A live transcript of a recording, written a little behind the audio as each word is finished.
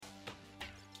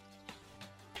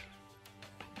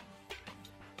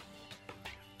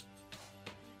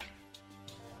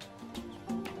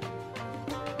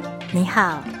你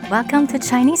好, welcome to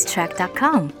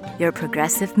ChineseTrack.com, your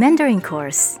progressive Mandarin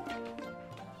course.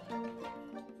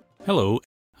 Hello,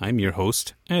 I'm your host,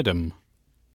 Adam.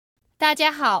 大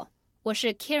家好，我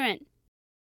是 Karen。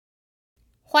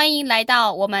欢迎来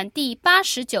到我们第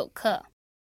89课。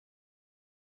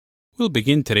We'll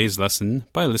begin today's lesson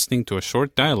by listening to a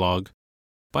short dialogue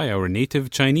by our native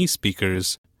Chinese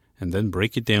speakers and then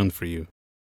break it down for you.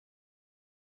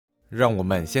 让我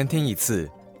们先听一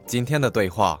次今天的对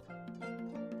话。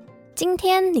今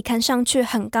天你看上去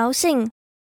很高兴，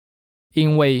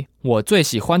因为我最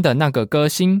喜欢的那个歌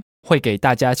星会给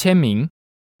大家签名，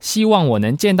希望我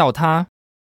能见到他。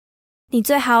你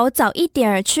最好早一点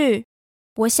儿去，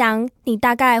我想你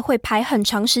大概会排很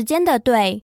长时间的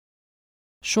队。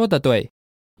说得对，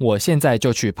我现在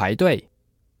就去排队。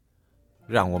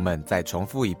让我们再重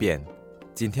复一遍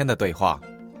今天的对话。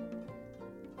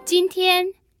今天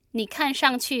你看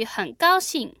上去很高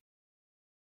兴，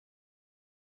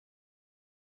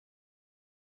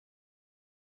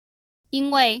因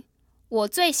为我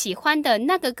最喜欢的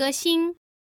那个歌星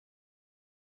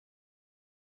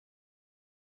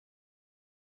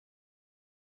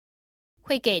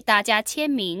会给大家签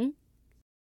名，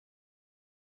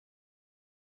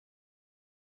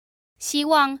希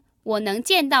望我能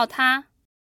见到他。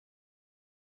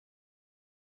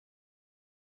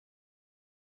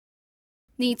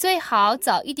你最好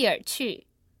早一点去。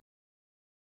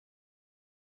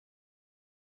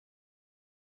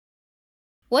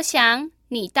我想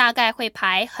你大概会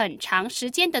排很长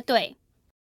时间的队。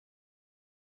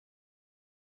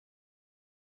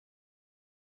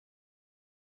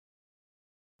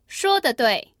说得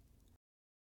对，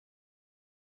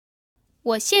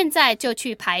我现在就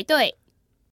去排队。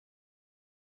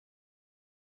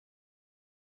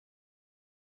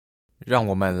让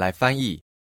我们来翻译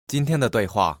今天的对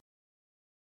话。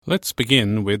Let's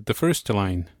begin with the first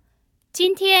line.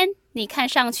 今天你看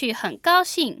上去很高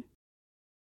兴。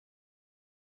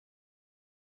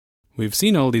We've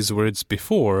seen all these words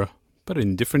before, but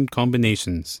in different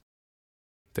combinations.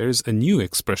 There's a new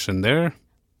expression there.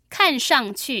 看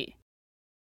上去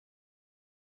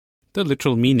The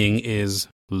literal meaning is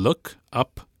look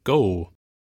up, go,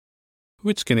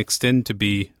 which can extend to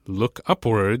be look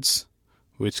upwards,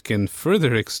 which can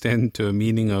further extend to a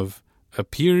meaning of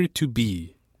appear to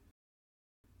be.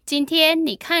 今天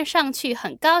你看上去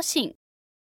很高兴。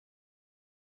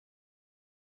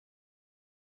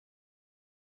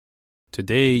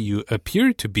Today you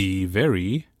appear to be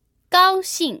very 高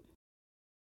兴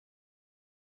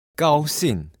高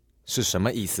兴是什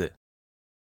么意思？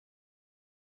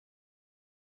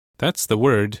 That's the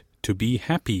word to be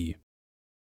happy.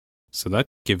 So that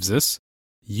gives us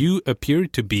you appear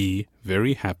to be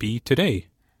very happy today.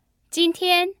 今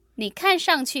天你看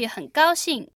上去很高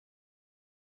兴。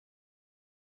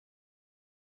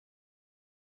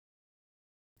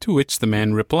To which the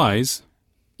man replies,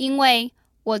 因为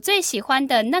我最喜欢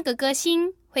的那个歌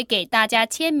星会给大家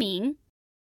签名。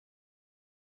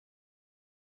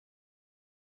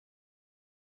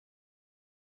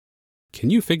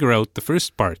Can you figure out the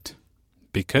first part?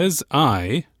 Because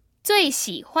I, 最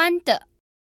喜欢的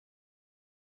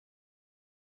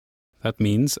that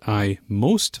means I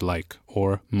most like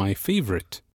or my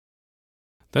favorite.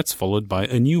 That's followed by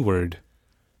a new word.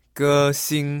 歌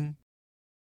星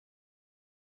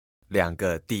两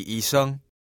个第一声。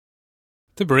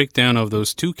The breakdown of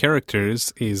those two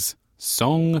characters is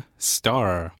song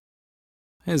star,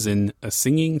 as in a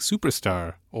singing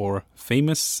superstar or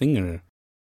famous singer.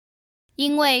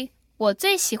 因为我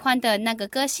最喜欢的那个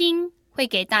歌星会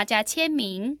给大家签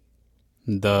名。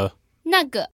 The 那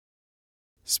个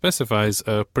specifies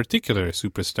a particular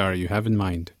superstar you have in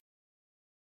mind.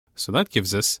 So that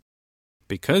gives us,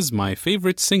 because my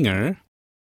favorite singer,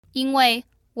 因为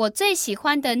我最喜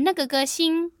欢的那个歌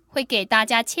星会给大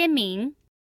家签名。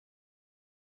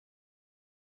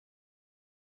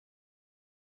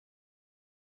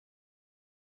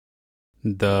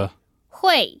the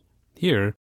会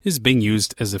here is being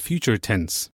used as a future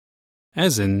tense,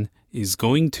 as in is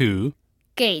going to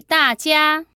给大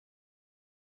家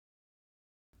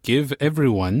give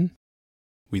everyone.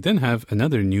 We then have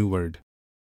another new word.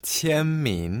 签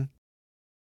名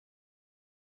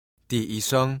第一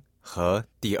声和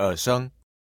第二声。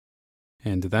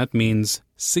 And that means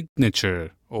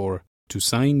signature or to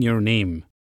sign your name.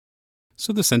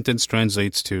 So the sentence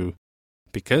translates to,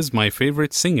 because my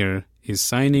favorite singer is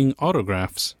signing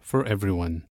autographs for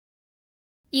everyone.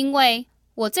 因为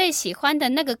我最喜欢的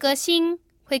那个歌星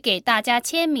会给大家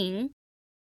签名。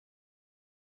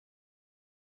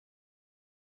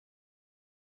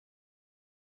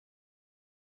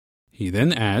He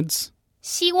then adds,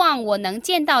 希望我能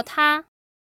见到他。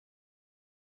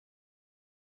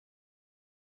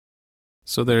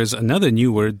So there's another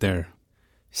new word there.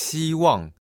 希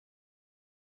望，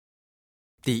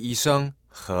第一声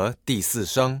和第四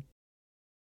声。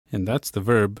And that's the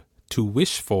verb to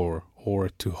wish for or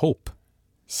to hope.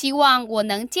 希望我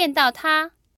能见到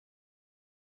他。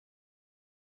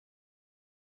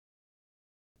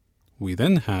We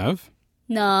then have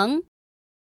能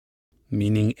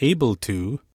meaning able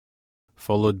to,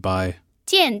 followed by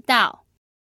见到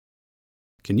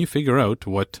can you figure out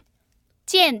what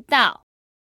见到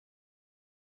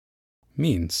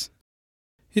means?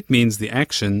 It means the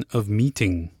action of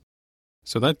meeting.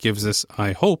 So that gives us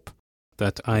I hope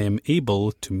that I am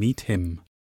able to meet him.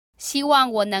 希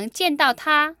望我能见到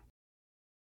他。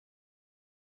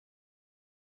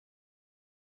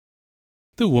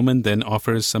The woman then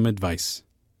offers some advice.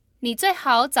 你最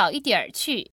好早一点儿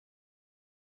去。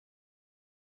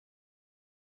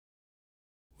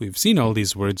We've seen all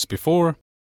these words before.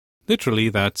 Literally,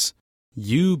 that's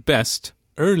you best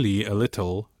early a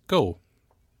little go.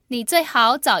 你最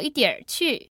好早一点儿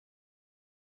去。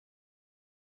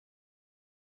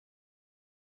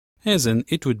As in,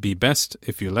 it would be best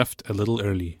if you left a little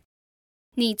early.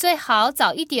 你最好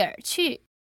早一点儿去。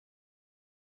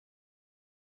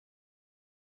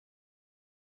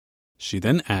She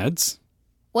then adds,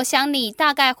 我想你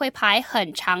大概会排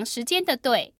很长时间的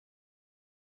队。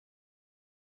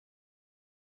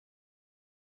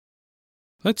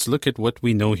let's look at what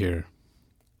we know here.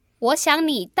 我想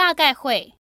你大概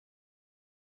会。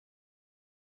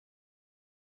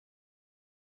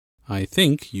I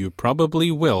think you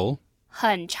probably will.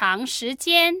 很长时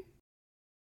间。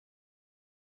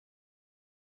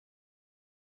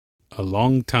A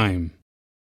long time.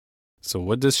 So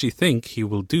what does she think he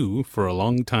will do for a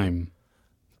long time?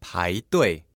 排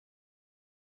队，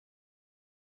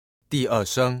第二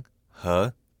声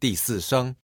和第四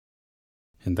声。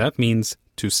And that means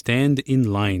to stand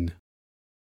in line.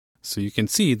 So you can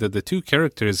see that the two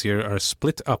characters here are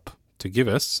split up to give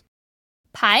us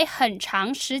排很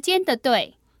长时间的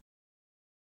队。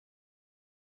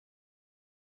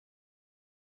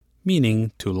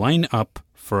meaning to line up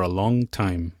for a long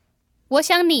time. 我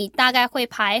想你大概会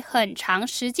排很长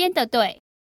时间的队。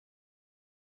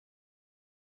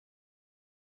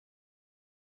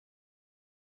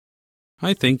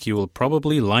I think you will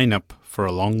probably line up for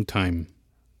a long time.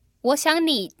 我想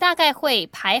你大概会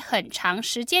排很长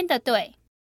时间的队。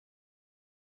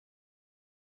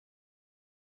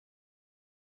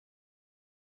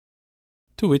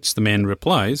To which the man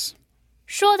replies,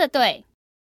 说得对。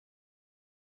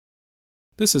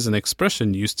 this is an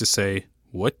expression used to say,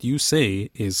 what you say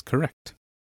is correct.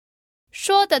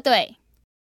 说得对。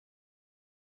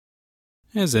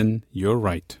 As in, you're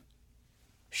right.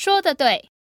 说得对。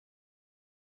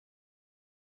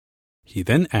 He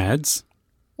then adds,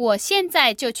 我现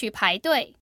在就去排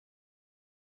队。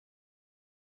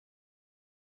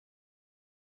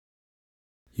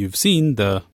 you've seen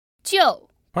the 就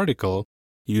particle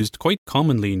used quite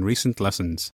commonly in recent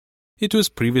lessons. It was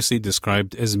previously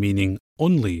described as meaning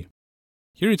only.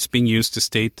 Here it's being used to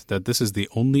state that this is the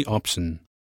only option,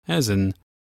 as in,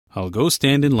 I'll go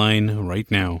stand in line right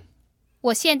now.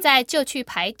 我现在就去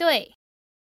排队。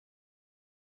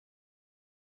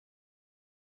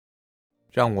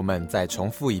让我们再重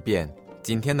复一遍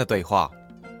今天的对话。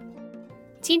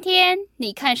今天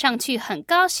你看上去很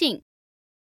高兴，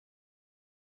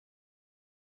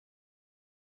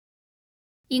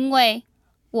因为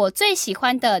我最喜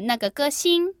欢的那个歌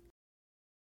星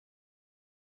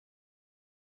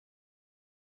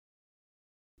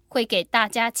会给大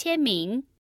家签名，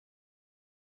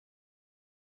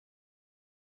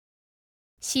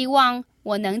希望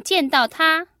我能见到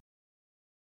他。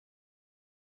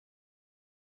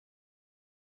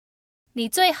你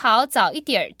最好早一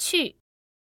点儿去。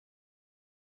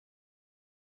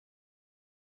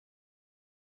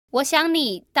我想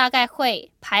你大概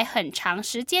会排很长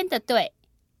时间的队。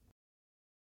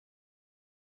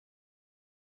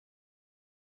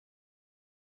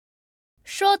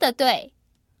说得对。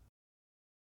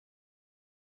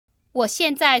我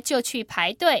现在就去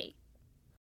排队。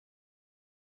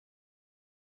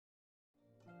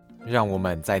让我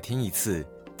们再听一次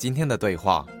今天的对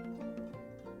话。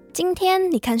今天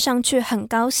你看上去很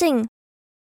高兴，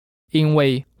因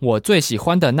为我最喜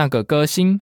欢的那个歌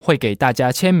星会给大家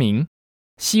签名，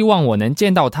希望我能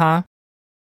见到他。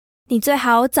你最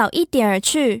好早一点儿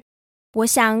去。我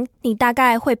想你大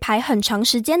概会排很长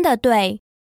时间的队。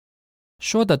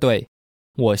说得对，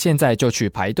我现在就去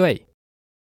排队。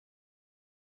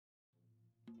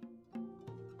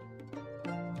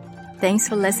Thanks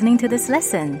for listening to this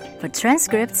lesson. For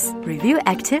transcripts, review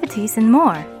activities, and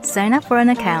more, sign up for an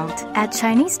account at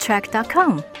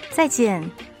ChineseTrack.com. 再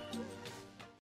见。